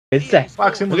Busy.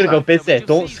 We're gonna go busy.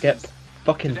 Don't skip.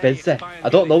 Fucking busy. I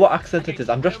don't know what accent it is.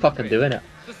 I'm just fucking doing it.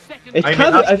 It's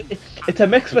kind of it's a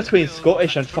mix between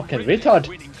Scottish and fucking retard.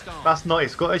 That's not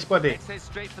Scottish, buddy.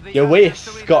 Your way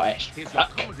Scottish.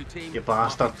 Fuck. You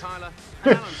bastard.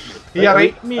 Yeah,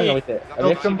 right, mate.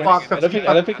 Welcome back to FIFA.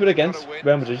 I don't think we're against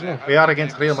Real Madrid now. We are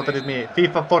against Real Madrid, mate.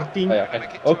 FIFA 14. Oh,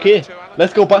 yeah, okay,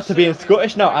 let's go back to being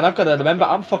Scottish now. And I've got to remember,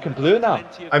 I'm fucking blue now.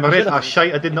 I'm red as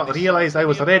shite. I did not realise I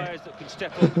was red.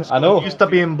 I know. I'm used to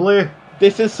being blue.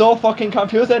 This is so fucking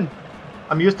confusing.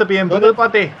 I'm used to being blue,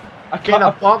 buddy. I can't. In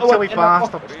a box, silly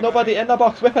bastard. Nobody in the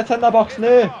box. Whip it in the box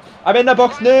now. I'm in the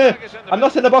box now. I'm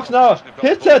not in the box now.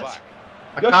 Hit it.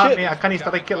 I can't, mate. I can't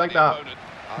strike it like that.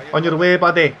 On your way,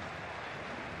 buddy.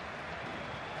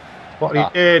 What are you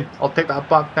doing? I'll take that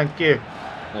back, thank you.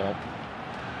 Yeah.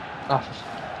 Ah,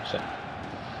 shit.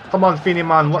 Come on, Feeney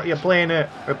man. What are you playing at?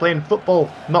 We're playing football,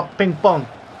 not ping pong.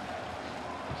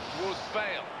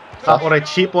 That or a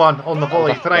cheap one on the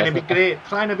volley, trying to be great,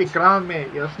 trying to be grand,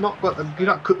 mate. You're not cut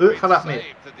out for that, mate.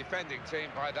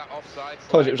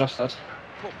 Told you it was offside.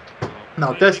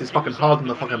 Now this is fucking hard on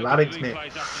the fucking larynx, mate.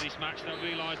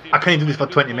 I can't do this for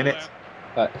 20 minutes.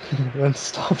 Right, then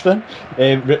stop then.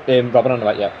 Robin on the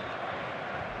right, yeah.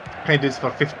 Can I do this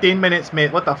for 15 minutes,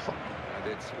 mate? What the fuck?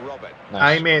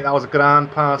 Nice. Aye, mate, that was a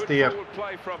grand pass there.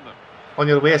 On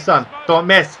your way, son. Don't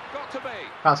miss.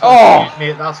 That's what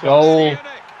mate. That's what I'm saying.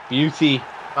 Beauty.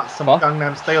 That's some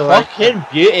Gangnam style, right? Fucking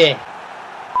beauty.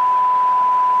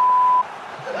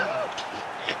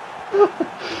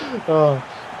 Oh,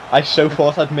 I so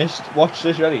thought I'd missed. Watch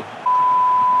this, ready?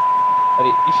 Ready?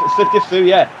 You slipped it through,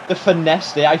 yeah. The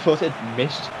finesse there, I thought it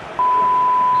missed.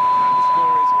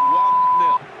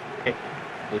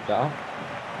 Take that out.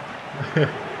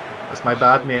 That's my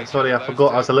bad, mate. Sorry, I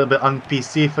forgot I was a little bit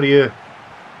un-PC for you.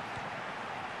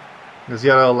 Because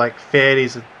you're all like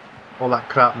fairies and all that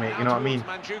crap, mate. You know what I mean?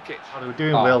 We're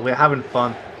doing well. We're having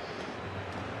fun.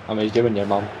 How are you doing, your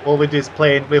mum? All we do is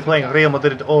we're playing Real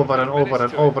Madrid over and over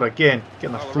and over again. Get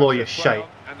on the floor, you shite.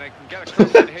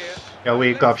 Yeah,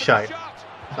 we got shite.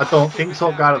 I don't think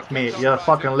so, Gareth, mate. You're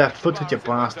fucking left-footed, you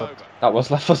bastard. That was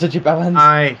left-footed, you bellend.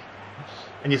 Aye.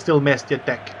 And you still missed your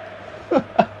dick.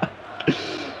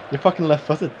 You're fucking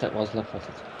left-footed. That was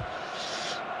left-footed.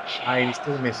 Aye, he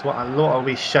still missed. What a lot of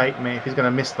wee shite, mate, if he's going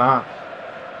to miss that.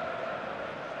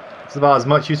 It's about as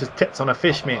much use as tits on a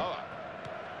fish, mate.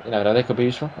 You know, they could be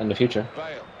useful in the future.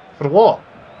 For what?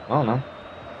 I don't know.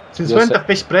 Since when do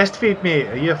fish breastfeed, mate?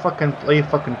 Are you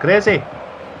fucking crazy?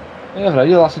 Yeah, right,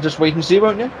 you'll have to just wait and see,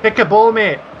 won't you? Pick a ball,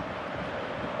 mate.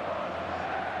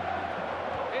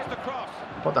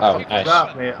 What the fuck is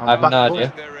that, mate? I have no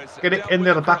idea. Get it in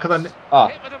there, the back of the net.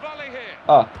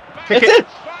 Kick it!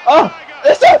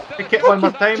 It's it! Kick it one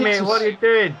more time, mate. What are you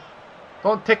doing?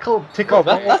 Don't tickle.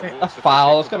 That's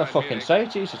foul. I was gonna fucking say,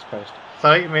 Jesus Christ.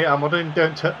 Sorry, mate. I'm running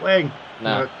down to it leg. I'm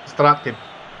gonna distract him.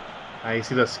 You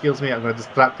see the skills, mate? I'm gonna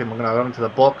distract him. I'm gonna run into the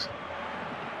box.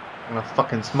 I'm gonna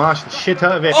fucking smash the shit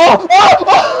out of it.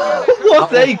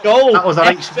 What a goal! That was a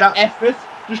right effort.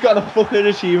 Just got a fucking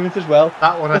achievement as well.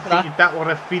 That one, that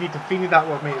one, Feeney to Feeney, that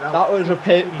one, mate. That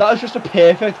was just a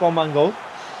perfect one-man goal.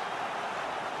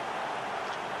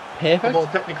 Perfect. Well,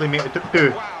 technically, mate, it took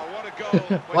two.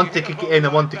 One to kick it in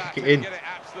and one to kick it in.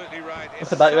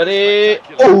 Look at that, ready?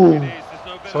 Oh!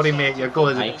 Sorry, mate, your goal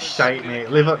is a bit shite, mate.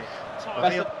 Leave it.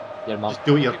 Just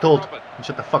do what you're told and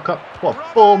shut the fuck up. What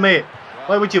a ball, mate.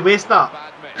 Why would you waste that?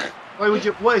 Why would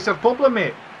you? What is your problem,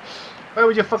 mate? Why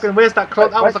would you fucking waste that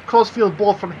cross? That was a crossfield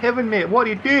ball from heaven, mate. What are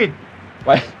you doing?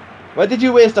 Why did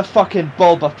you waste the fucking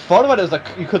ball before when it was like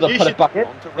you could have put it back in?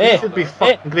 You should be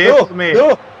fucking grateful, mate.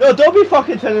 No, don't be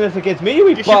fucking telling us against me,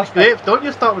 you bastard. Grateful. Don't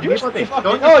you start with me, buddy.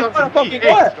 Don't you start with me.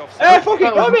 Fucking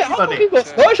go, mate. I'm fucking go.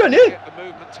 Scottish on you.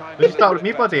 You start with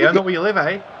me, buddy. I know where you live,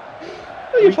 eh?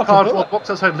 You fucking cardboard box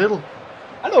outside Lidl.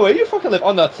 I know where you fucking live.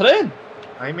 On the train.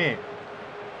 Aye, mate.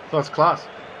 First class.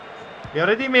 You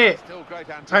ready, mate?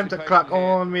 Time to crack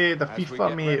on, mate. The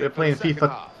FIFA, mate. We're playing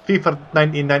FIFA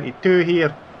 1992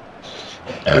 here.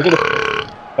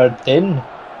 But then,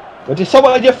 would you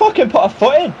fucking put a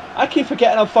foot in? I keep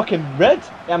forgetting I'm fucking red.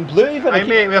 I'm blue even. Aye,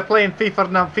 mate. We're playing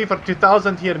FIFA now. FIFA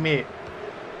 2000 here, mate.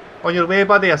 On your way,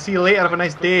 buddy. I'll see you later. Have a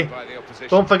nice day.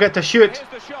 Don't forget to shoot.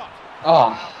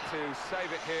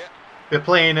 We're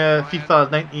playing FIFA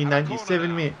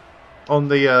 1997, mate. On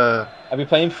the I've been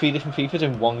playing 3 different FIFAs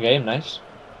in one game, nice.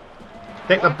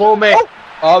 Take the ball, mate.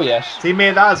 Oh yes. See,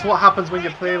 mate, that's what happens when you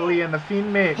play Lee and the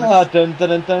Feen, mate. Come on,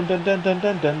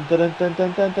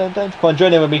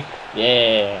 join in with me.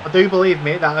 Yeah. I do believe,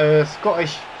 mate, that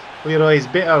Scottish Leroy is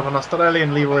better than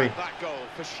Australian Leroy.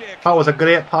 That was a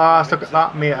great pass. Look at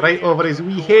that, mate. Right over his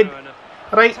wee head.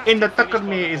 Right in the tucker,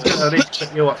 mate. He's gonna rage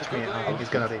but you watch, mate. I think he's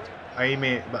gonna rage. Aye,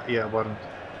 mate, but yeah, weren't.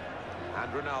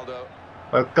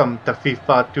 Welcome to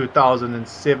FIFA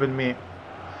 2007, mate.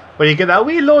 Where you get that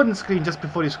wee loading screen just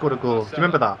before you score a goal. Do you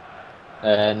remember that?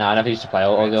 Nah, I never used to play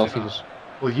all the old FIFAs.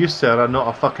 Well, you, sir, are not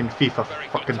a fucking FIFA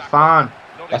fucking fan.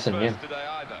 That's a new. It's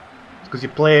because you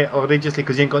play it outrageously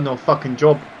because you ain't got no fucking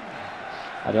job.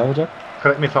 I do, job.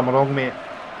 Correct me if I'm wrong, mate.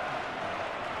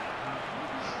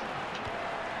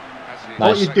 Nice.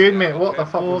 What are you doing, mate? What the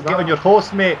fuck was that? Get on your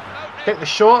horse, mate. Take the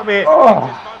shot, mate. Oh.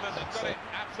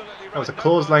 That was a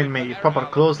clothesline, mate. You proper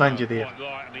clotheslined you there.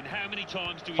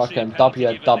 Fucking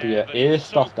WWE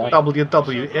stuff, that.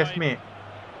 WWF, mate.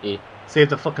 Yeah. Save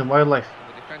the fucking wildlife.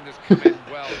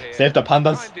 Save the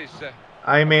pandas.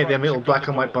 Aye, mate, them little black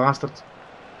and white bastards.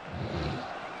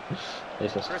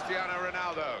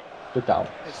 Good down.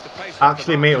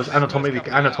 Actually, mate, it was anatomically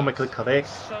correct.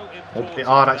 They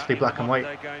are actually black and white.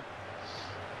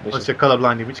 Unless you're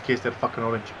colourblind, in which case they're fucking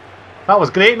orange. That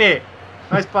was great, mate.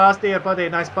 Nice pass there, buddy.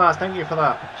 Nice pass. Thank you for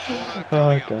that.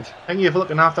 Oh god. Thank you for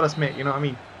looking after us, mate. You know what I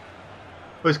mean?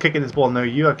 Who's kicking this ball now?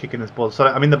 You are kicking this ball. Sorry,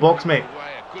 I'm in the box, mate.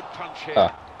 Oh,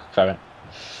 fair enough.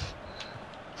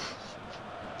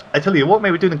 I tell you what, mate,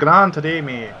 we're doing the grand today,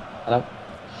 mate. Hello.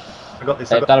 I got this.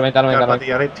 Darwin.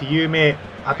 Right to you, mate.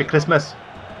 Happy Christmas.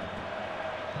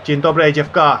 Dzień dobry,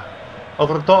 Jeffka.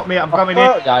 Over the top, mate. I'm coming in.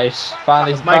 Nice.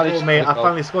 Finally, That's my goal, mate. I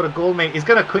finally scored a goal, mate. He's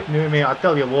gonna quit now, mate. I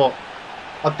tell you what.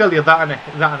 I'll tell you that in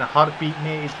a heartbeat,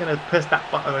 mate. He's gonna piss that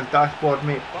button on his dashboard,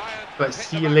 mate. But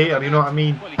see you later. You know what I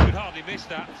mean? Well, he could hardly miss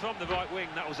that from the right wing.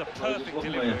 That was a perfect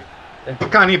delivery. You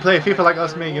can't even play FIFA like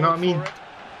us, mate. You know what I mean?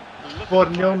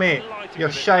 4-0, mate.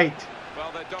 You're shite.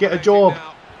 Get a job.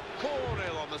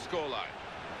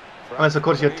 Unless, of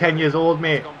course, you're 10 years old,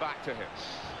 mate.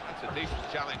 In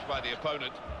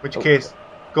which case,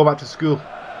 go back to school.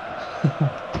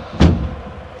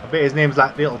 I bet his name's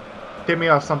like Little Timmy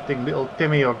or something. Little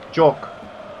Timmy or Jock.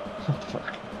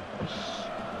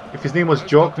 If his name was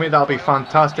Jock, mate, that'll be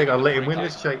fantastic. I'll let him win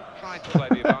this shite.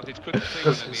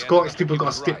 Because Scottish people got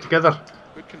to stick together.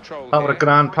 That was a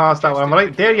grand pass, that one. I'm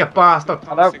right there, you bastard.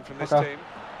 Hello. Okay.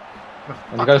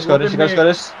 You gotta score this, you gotta score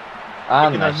this.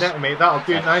 And nice. Mate, that'll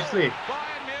do nicely.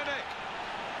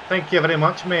 Thank you very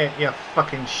much, mate. You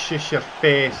fucking shush your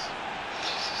face.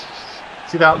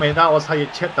 See that, mate? That was how you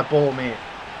chip the ball, mate.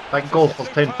 Like golfers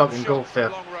playing fucking golf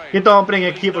there. You don't bring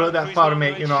a keeper out that far,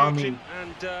 mate, you know what I mean?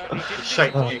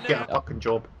 Shite, mate. Get a fucking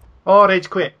job. Oh, Rage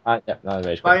quit. Yeah, no,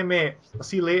 Rage quit. Bye, mate. I'll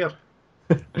see you later.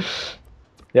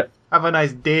 Yep. Have a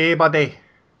nice day, buddy.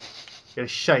 You're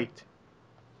shite.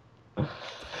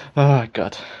 Oh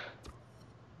god.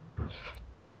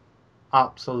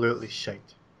 Absolutely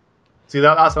shite. See,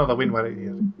 that's another win right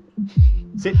here.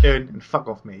 Sit down and fuck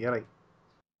off, mate. You're right.